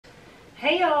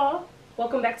Hey y'all,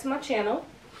 welcome back to my channel.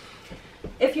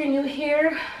 If you're new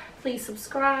here, please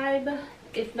subscribe.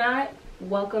 If not,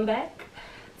 welcome back.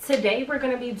 Today we're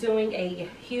going to be doing a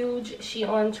huge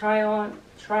Shein try on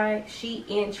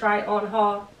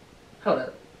haul. Hold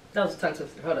up, that was a tongue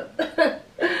twister. Hold up.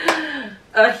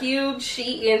 A huge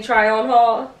Shein try on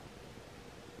haul.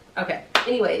 Okay,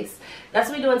 anyways, that's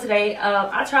what we're doing today.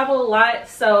 I travel a lot,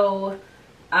 so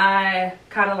I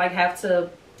kind of like have to,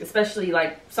 especially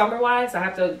like summer wise, I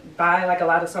have to buy like a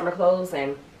lot of summer clothes,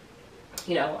 and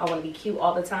you know, I want to be cute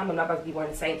all the time. I'm not about to be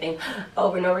wearing the same thing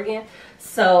over and over again.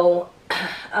 So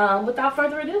without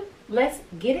further ado, let's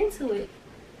get into it.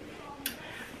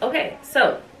 Okay,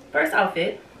 so first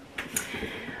outfit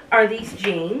are these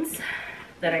jeans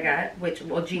that I got,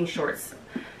 well, jean shorts,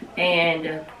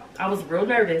 and I was real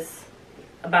nervous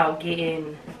about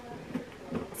getting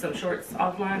some shorts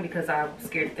offline because I was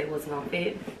scared that they wasn't gonna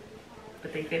fit,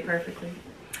 but they fit perfectly.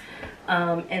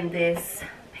 And this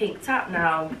pink top.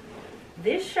 Now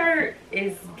this shirt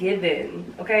is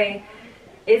given, okay,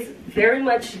 it's very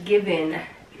much given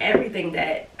everything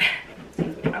that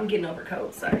I'm getting over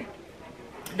cold, sorry,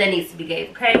 that needs to be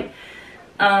gave. Okay,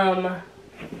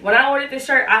 when I ordered this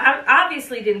shirt, I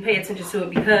obviously didn't pay attention to it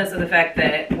because of the fact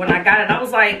that when I got it, I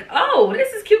was like, oh,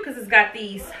 this is cute because it's got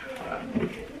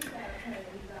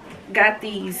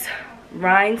these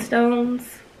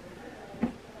rhinestones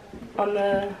on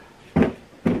the,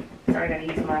 sorry, I gotta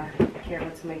use my camera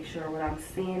to make sure what I'm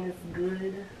seeing is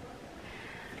good.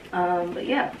 But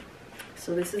yeah,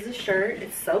 so this is a shirt.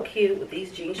 It's so cute with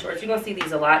these jean shorts. You're gonna see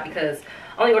these a lot because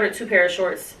I only ordered 2 pairs of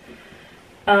shorts,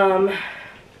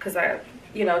 because I,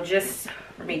 you know, just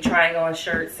for me trying on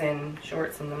shirts and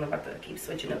shorts, and I'm about to keep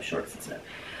switching up shorts and stuff.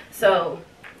 So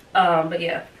but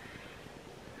yeah,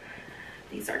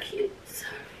 these are cute,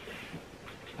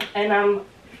 and I'm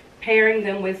pairing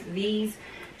them with these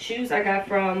shoes I got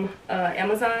from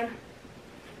Amazon.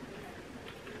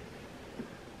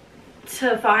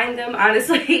 To find them,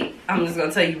 honestly, I'm just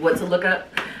gonna tell you what to look up.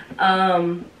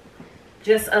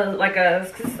 Just like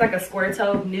a square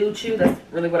toe nude shoe. That's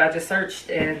really what I just searched,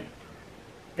 and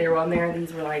they were on there.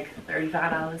 These were like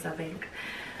 $35, I think.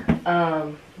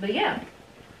 But yeah,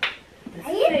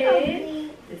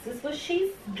 this is what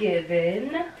she's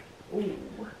given. Ooh,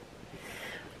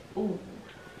 ooh.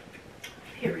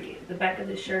 Period. The back of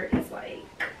the shirt is like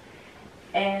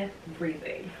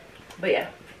everything. But yeah,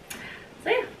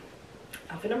 so yeah,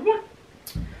 outfit number 1.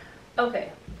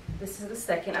 Okay, this is the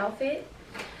second outfit.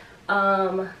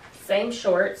 Same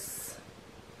shorts.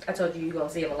 I told you you're gonna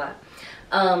see them a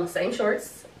lot. Same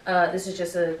shorts. This is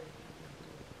just a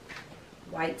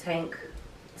white tank.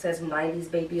 It says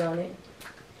 90s baby on it.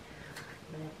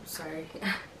 Sorry.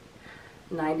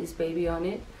 90s baby on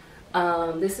it.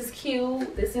 This is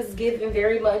cute. This is giving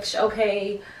very much,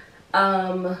 okay,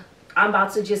 I'm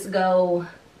about to just go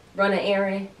run an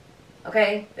errand.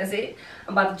 Okay, that's it.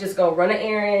 I'm about to just go run an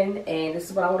errand, and this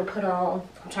is what I want to put on.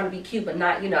 I'm trying to be cute, but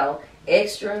not, you know,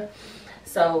 extra.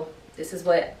 So this is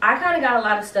what I kind of got. A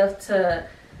lot of stuff to,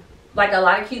 like, a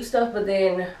lot of cute stuff, but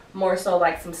then more so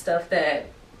like some stuff that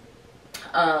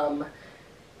I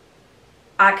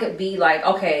could be like,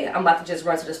 okay, I'm about to just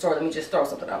run to the store, let me just throw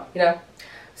something on, you know.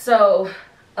 So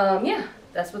yeah,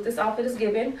 that's what this outfit is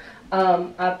giving.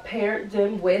 I paired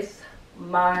them with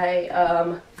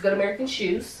my Good American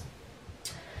shoes,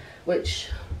 which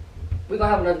we're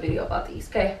gonna have another video about these,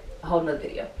 okay, a whole nother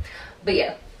video. But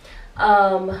yeah,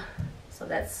 so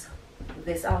that's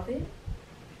this outfit.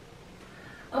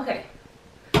 Okay,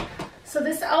 so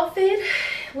this outfit,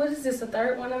 what is this, the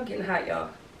third one? I'm getting hot, y'all.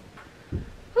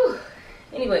 Whew.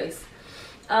 Anyways,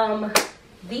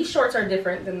 these shorts are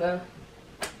different than the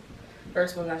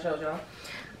first one I showed y'all.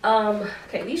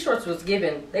 Okay, these shorts was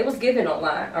given, they was given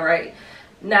online, all right.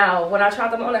 Now when I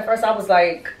tried them on at first, I was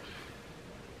like,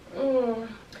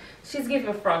 she's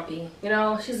giving frumpy, you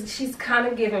know, she's kind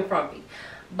of giving frumpy,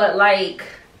 but like,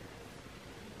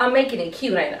 I'm making it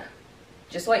cute, ain't I?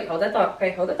 Just wait, hold that thought.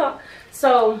 Okay, hold that thought.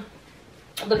 So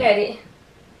look at it,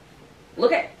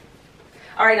 look at,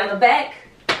 all right, now the back,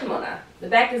 come on now, the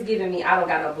back is giving me I don't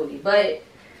got no booty, but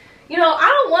you know, I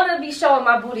don't want to be showing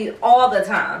my booty all the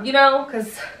time, you know,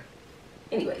 because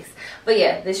anyways. But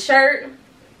yeah, this shirt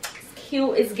is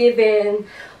cute. It's giving,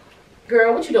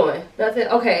 girl, what you doing? Nothing?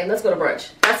 Okay, let's go to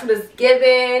brunch. That's what it's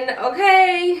giving,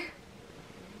 okay?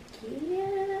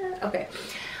 Yeah, okay.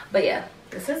 But yeah,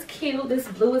 this is cute. This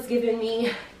blue is giving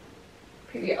me,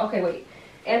 period. Okay, wait.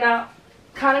 And I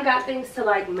kind of got things to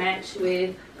like match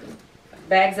with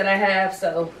bags that I have,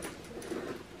 so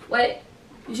what?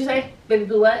 Did you say? Baby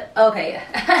blue what? Okay,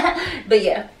 yeah. But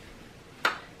yeah,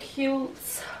 cute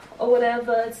or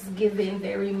whatever. It's giving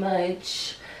very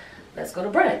much, let's go to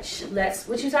brunch. Let's,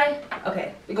 what you say?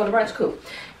 Okay, we go to brunch, cool.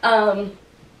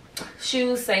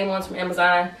 Shoes, same ones from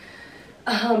Amazon.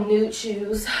 Nude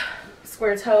shoes,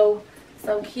 square toe,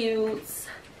 so cute.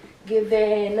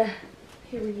 Giving,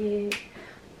 period.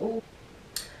 Ooh.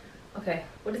 Okay,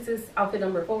 what is this outfit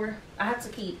number 4? I have to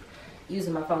keep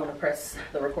using my phone to press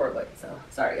the record button, so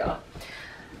sorry y'all.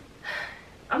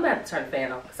 I'm gonna have to turn the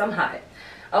fan on because I'm hot.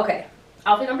 Okay,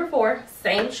 outfit number 4,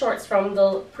 same shorts from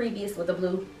the previous with the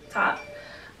blue top.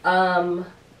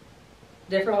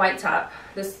 Different white top.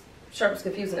 This shirt was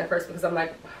confusing at first because I'm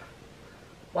like,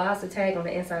 why is the tag on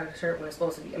the inside of the shirt when it's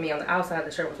supposed to be, I mean on the outside of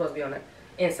the shirt was supposed to be on the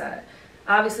inside.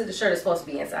 Obviously the shirt is supposed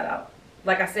to be inside out.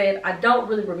 Like I said, I don't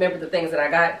really remember the things that I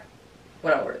got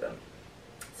when I ordered them.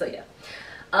 So yeah.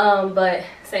 But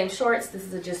same shorts. This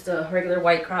is just a regular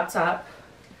white crop top.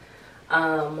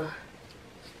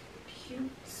 Cute.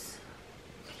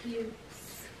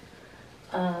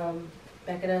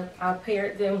 Back it up. I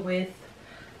paired them with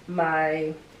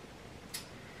my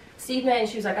Steve Madden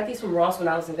shoes. I got these from Ross when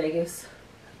I was in Vegas.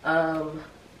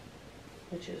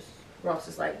 Which is, Ross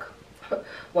is like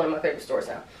one of my favorite stores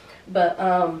now. But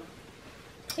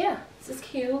yeah, this is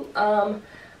cute. I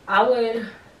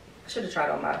should have tried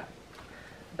on my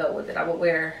belt with it. I would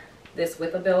wear this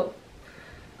with a belt.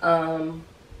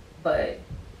 But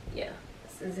yeah,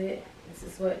 this is it. This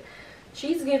is what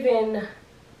she's given.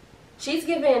 She's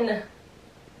given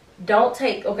don't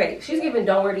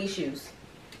wear these shoes.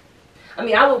 I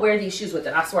mean, I would wear these shoes with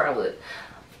it. I swear I would.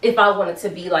 If I wanted to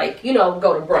be like, you know,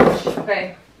 go to brunch,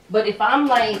 okay? But if I'm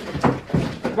like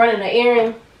running an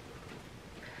errand,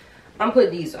 I'm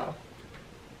putting these on.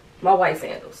 My white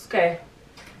sandals, okay?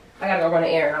 I gotta go run an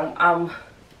errand. I'm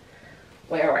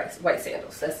wearing white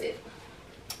sandals. That's it.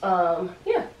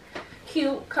 Yeah.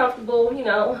 Cute, comfortable, you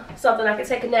know, something I can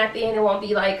take a nap in. It won't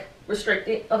be like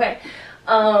restricted. Okay.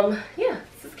 Yeah,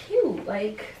 this is cute.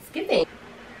 Like, it's giving.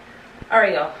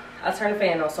 Alright, y'all. I'll turn the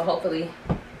fan on, so hopefully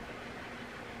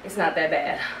it's not that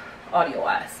bad audio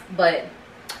wise. But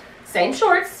same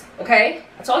shorts, okay?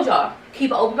 I told y'all, keep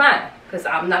an open mind. Because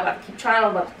I'm not about to keep trying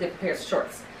on about different pairs of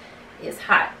shorts. It's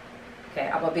hot. Okay,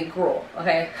 I'm a big girl.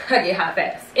 Okay, I get hot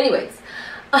fast. Anyways,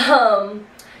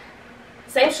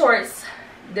 same shorts,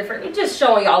 different. I'm just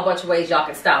showing y'all a bunch of ways y'all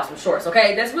can style some shorts.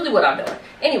 Okay, that's really what I'm doing.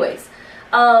 Anyways,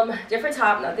 different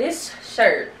top. Now this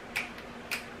shirt,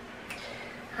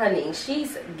 honey,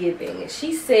 she's giving.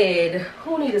 She said,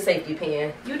 "Who need a safety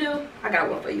pin?" You do. I got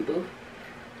one for you, boo.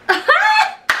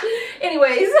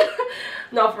 Anyways,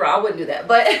 no, for real, I wouldn't do that.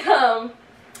 But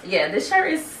yeah, this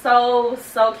shirt is so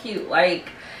cute. Like,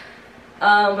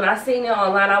 when I seen it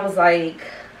online, I was like,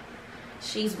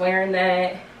 she's wearing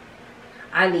that.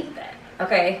 I need that.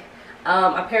 Okay.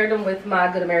 I paired them with my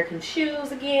Good American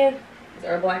shoes again. These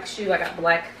are a black shoe. I got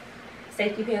black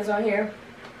safety pins on here.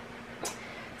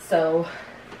 So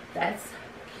that's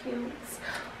cute.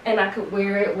 And I could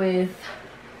wear it with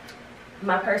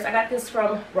my purse. I got this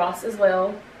from Ross as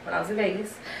well when I was in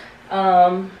Vegas.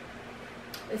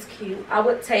 It's cute. I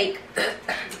would take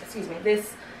excuse me,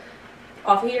 this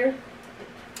off here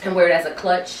and wear it as a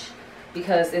clutch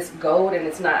because it's gold and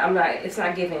it's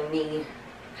not giving me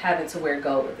having to wear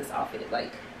gold with this outfit.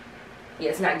 Like, yeah,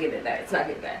 it's not giving that. It's not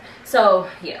giving that. So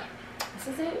yeah, this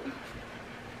is it.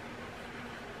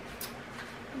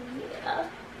 Yeah,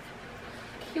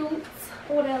 cute,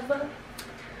 whatever.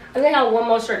 I think I have one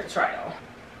more shirt to try on.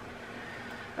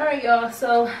 Alright, y'all,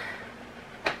 so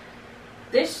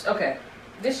this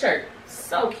shirt,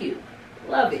 so cute,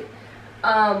 love it.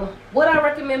 Would I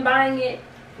recommend buying it?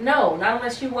 No, not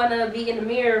unless you want to be in the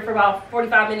mirror for about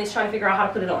 45 minutes trying to figure out how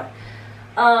to put it on.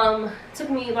 Took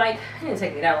me like, it didn't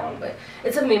take me that long, but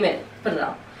it took me a minute to put it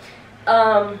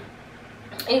on.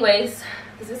 Anyways,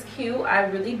 this is cute. I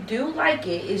really do like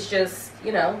it. It's just,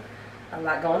 you know, a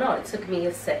lot going on. It took me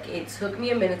a second. It took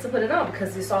me a minute to put it on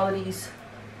because it's all of these.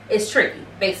 It's tricky.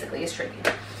 Basically, it's tricky.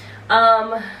 It's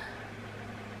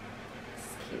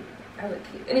cute. I look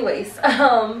cute. Anyways,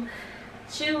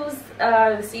 shoes.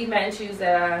 The Steve Madden shoes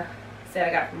that I said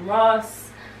I got from Ross.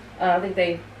 I think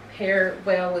they pair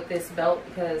well with this belt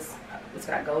because it's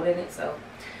got gold in it. So,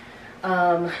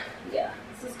 yeah,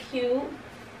 this is cute.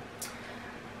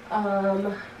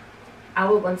 I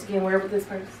would once again wear it with this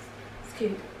purse. It's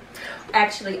cute.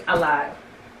 Actually, I lied.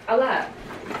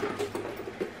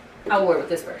 I wore it with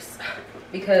this purse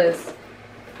because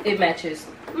it matches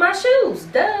my shoes.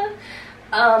 Duh.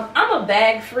 I'm a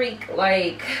bag freak.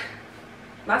 Like,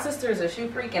 my sister is a shoe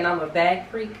freak and I'm a bag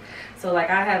freak. So like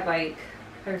I have like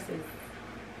purses,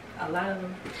 a lot of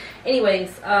them.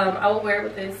 Anyways, I will wear it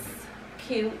with this.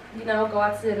 Cute, you know, go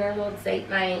out to dinner, a little date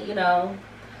night, you know,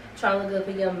 trying to look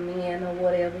good for your man or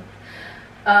whatever.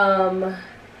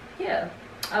 Yeah,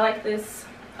 I like this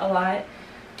a lot.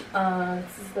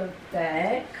 This is the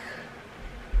back.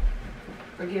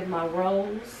 Forgive my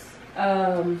rolls.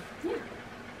 Yeah.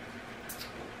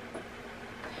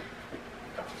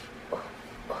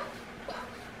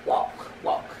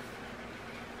 Walk.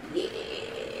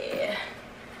 Yeah.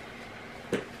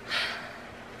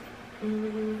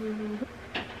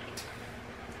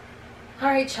 All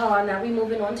right, y'all. Now we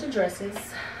moving on to dresses.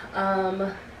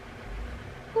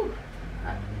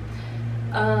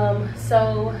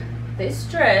 So this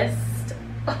dress,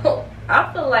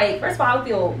 I feel like, first of all, I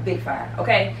feel big fine.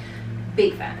 Okay,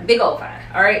 big fine, big old fine.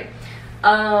 All right.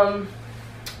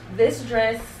 This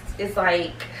dress is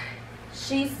like,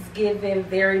 she's giving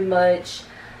very much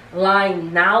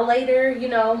line now later, you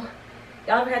know.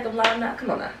 Y'all ever had them line now?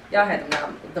 Come on now, y'all had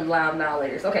them line now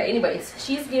laters. Okay, anyways,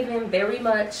 she's giving very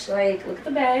much like, look at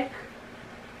the back,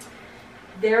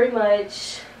 very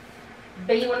much,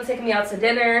 babe, you want to take me out to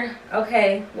dinner?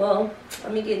 Okay, well,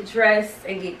 let me get dressed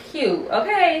and get cute.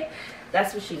 Okay,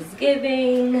 that's what she's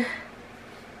giving.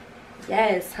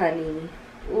 Yes, honey.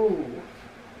 Ooh,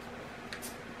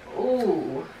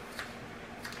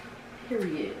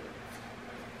 period.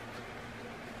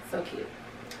 So cute.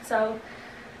 So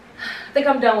I think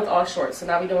I'm done with all shorts, so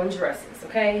now we're doing dresses.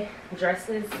 Okay,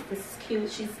 dresses. This is cute.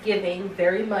 She's giving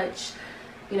very much,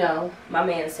 you know, my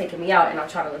man's taking me out and I'm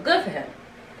trying to look good for him,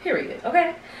 period.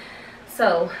 Okay,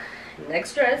 so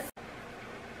next dress.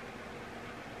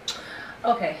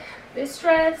 Okay, this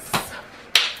dress,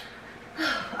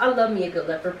 I love me a good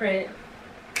leopard print.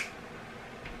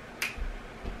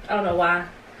 I don't know why.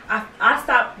 I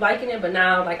stopped liking it, but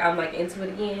now like I'm like into it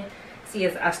again. See,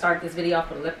 as I started this video off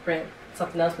with a leopard print,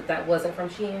 something else, but that wasn't from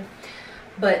Shein.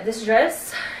 But this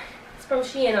dress is from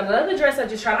Shein. And the other dress I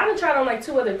just tried, I done tried on like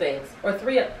 2 other things, or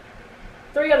three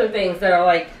other things that are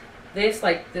like this,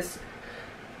 I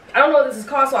don't know what this is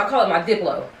called, so I call it my dip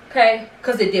low. Okay,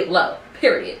 because they dip low,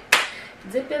 period.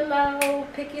 Dip it low,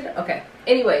 pick it up. Okay,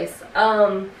 anyways,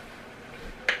 but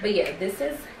yeah, this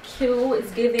is cute.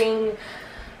 It's giving,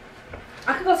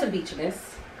 I could go to the beach in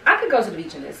this. I could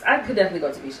definitely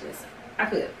go to the beach in this. I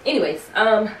could. Anyways,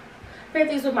 paired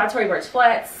these with my Tory Burch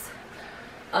flats.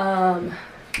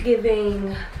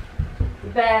 Giving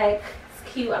back. It's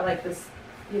cute. I like this,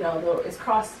 you know, it's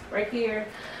crossed right here.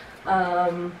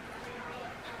 Yeah.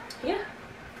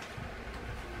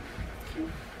 Cute.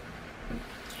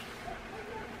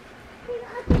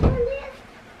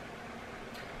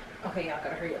 Okay, y'all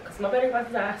gotta hurry up because my battery about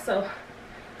to die. So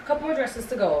a couple more dresses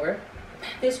to go over.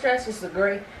 This dress is a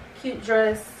great, cute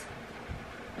dress.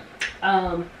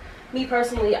 Me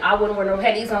personally, I wouldn't wear no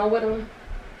headies on with them.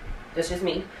 That's just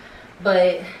me.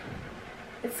 But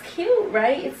it's cute,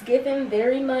 right? It's given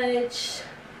very much.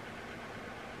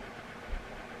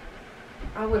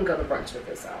 I wouldn't go to brunch with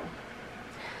this on.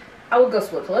 I would go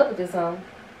to a club with this on.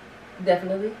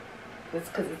 Definitely. It's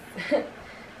because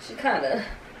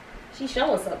she's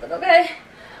showing something, okay?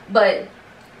 But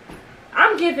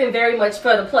I'm giving very much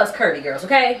for the plus curvy girls,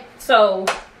 okay? So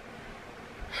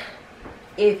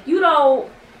if you don't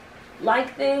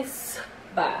like this,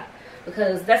 bye,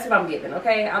 because that's what I'm giving.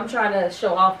 Okay, I'm trying to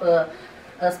show off us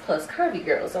plus curvy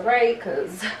girls, all right?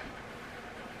 Because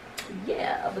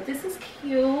yeah, but this is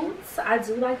cute. I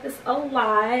do like this a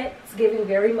lot. It's giving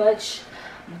very much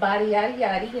body yada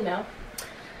yada, you know.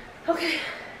 Okay,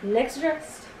 next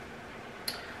dress.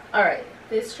 All right,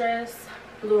 this dress,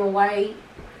 blue and white,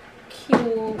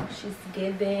 cute. She's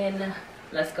giving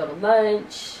let's go to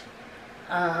lunch.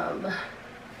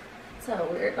 So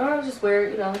weird, or just wear,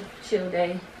 you know, chill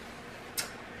day.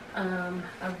 I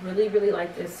really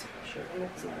like this shirt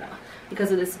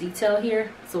because of this detail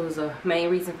here. So it was a main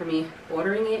reason for me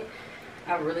ordering it.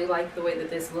 I really like the way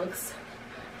that this looks.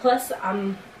 Plus,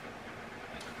 I'm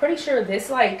pretty sure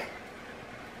this, like,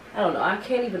 I don't know, I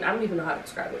don't even know how to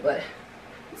describe it, but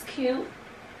it's cute.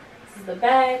 This is the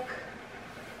back,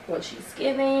 what she's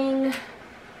giving.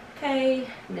 Okay,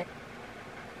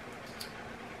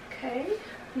 okay,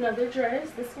 another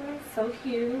dress. This one's so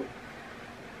cute.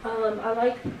 I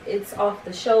like it's off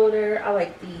the shoulder. I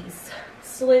like these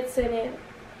slits in it.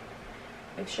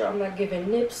 Make sure I'm not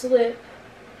giving nip slip.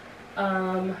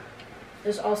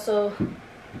 There's also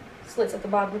slits at the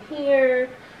bottom here.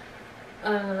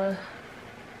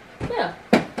 Yeah,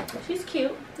 she's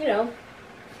cute, you know.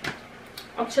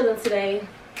 I'm chilling today.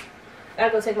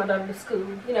 Gotta go take my daughter to school,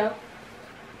 you know.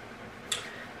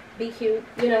 Be cute,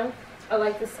 you know. I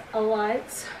like this a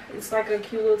lot. It's like a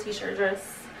cute little t-shirt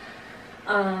dress.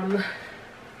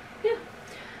 Yeah,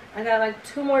 I got like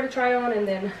 2 more to try on, and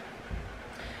then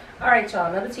all right,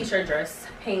 y'all, another t-shirt dress,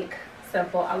 pink,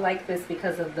 simple. I like this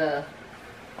because of the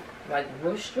like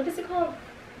ruched, what is it called?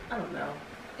 I don't know.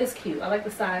 It's cute. I like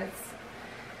the size.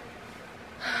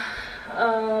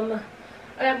 I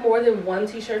got more than one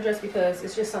t-shirt just because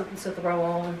it's just something to throw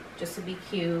on, just to be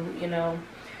cute, you know.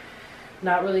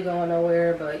 Not really going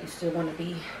nowhere, but you still want to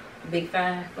be big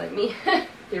fat like me.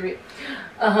 Period.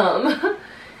 But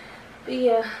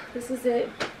yeah, this is it.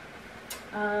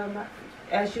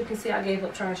 As you can see, I gave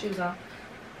up trying shoes on.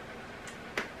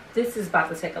 This is about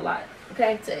to take a lot.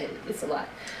 Okay, it's a lot.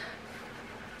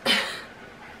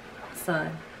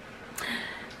 Son.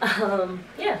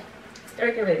 Yeah,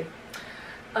 start get ready.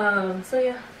 So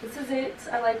yeah, this is it.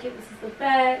 I like it. This is the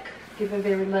back. Giving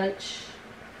very much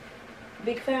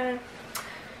big fan.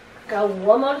 Got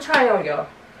one more to try on, y'all.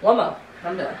 One more.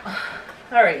 I'm done.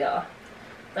 All right, y'all.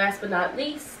 Last but not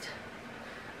least,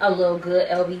 a little good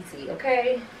LBZ.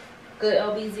 Okay, good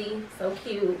LBZ. So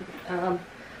cute. Let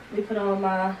me put on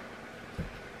my.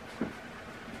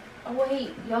 Oh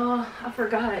wait, y'all. I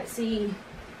forgot. See.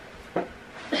 All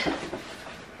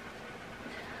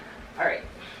right.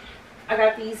 I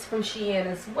got these from Shein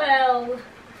as well.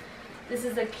 This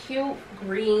is a cute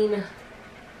green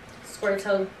square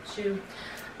toe shoe.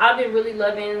 I've been really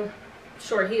loving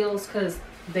short heels because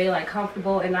they like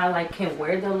comfortable and I like can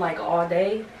wear them like all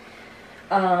day.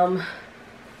 It's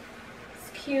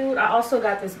cute. I also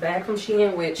got this bag from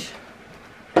Shein, which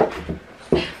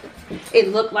it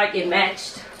looked like it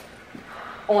matched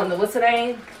on the what's the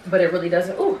name, but it really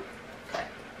doesn't. Ooh. Okay.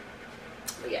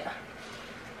 But yeah,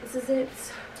 this is it.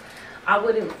 I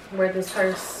wouldn't wear this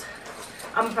purse.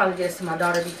 I'm gonna probably get this to my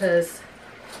daughter because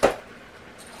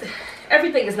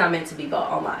everything is not meant to be bought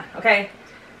online, okay?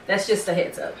 That's just a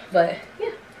heads up. But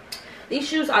yeah, these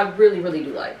shoes I really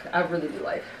do like. I really do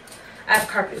like. I have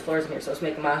carpet floors in here, so it's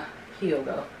making my heel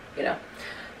go, you know.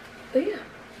 But yeah,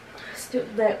 still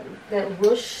that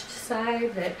ruched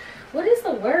side, that, what is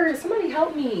the word? Somebody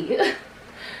help me.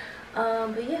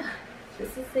 But yeah,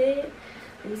 this is it.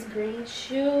 These green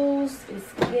shoes is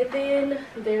giving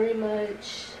very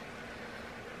much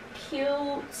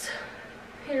cute,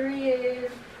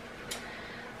 period.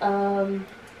 Yeah,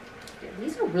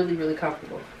 these are really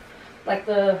comfortable. Like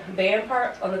the band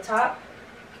part on the top,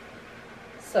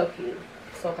 so cute,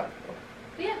 so comfortable.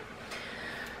 But yeah.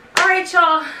 All right,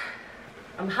 y'all.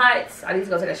 I'm hot. I need to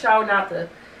go take a shower now after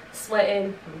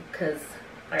sweating because,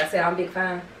 like I said, I'm big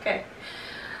fan. Okay.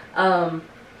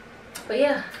 But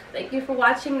yeah, thank you for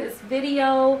watching this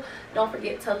video. Don't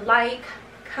forget to like,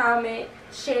 comment,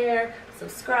 share,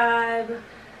 subscribe.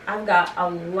 I've got a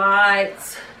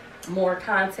lot more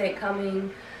content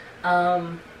coming.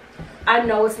 I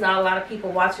know it's not a lot of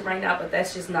people watching right now, but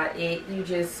that's just not it. You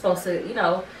just supposed to, you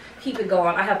know, keep it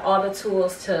going. I have all the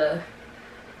tools to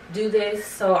do this,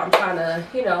 so I'm trying to,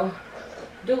 you know,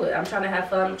 do it. I'm trying to have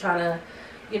fun. I'm trying to,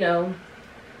 you know,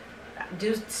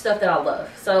 do stuff that I love.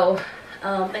 So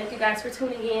thank you guys for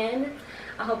tuning in.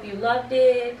 I hope you loved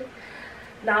it.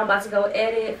 Now I'm about to go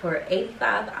edit for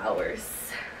 85 hours.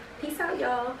 Peace out,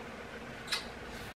 y'all.